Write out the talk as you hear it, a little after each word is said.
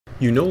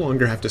You no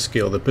longer have to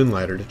scale the bin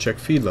ladder to check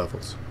feed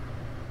levels.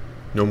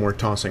 No more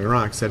tossing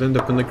rocks that end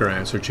up in the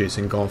grass or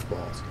chasing golf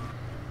balls.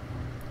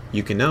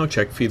 You can now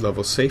check feed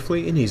levels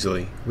safely and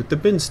easily with the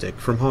bin stick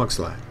from Hog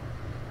Slat.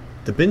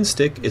 The bin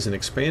stick is an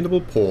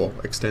expandable pole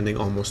extending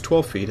almost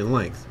 12 feet in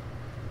length.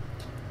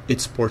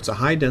 It sports a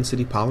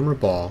high-density polymer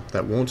ball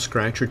that won't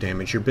scratch or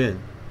damage your bin.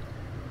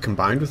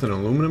 Combined with an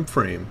aluminum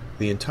frame,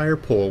 the entire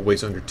pole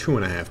weighs under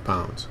 2.5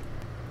 pounds.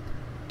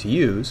 To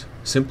use,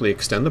 simply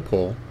extend the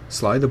pole,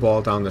 slide the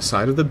ball down the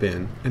side of the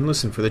bin, and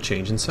listen for the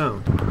change in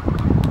sound.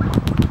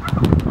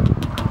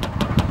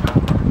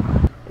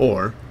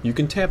 Or, you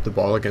can tap the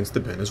ball against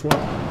the bin as well.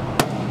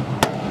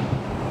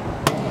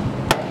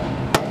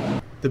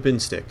 The bin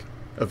stick,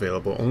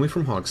 available only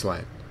from Hog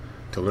Slat.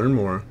 To learn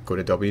more, go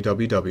to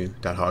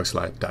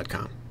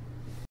www.hogslat.com.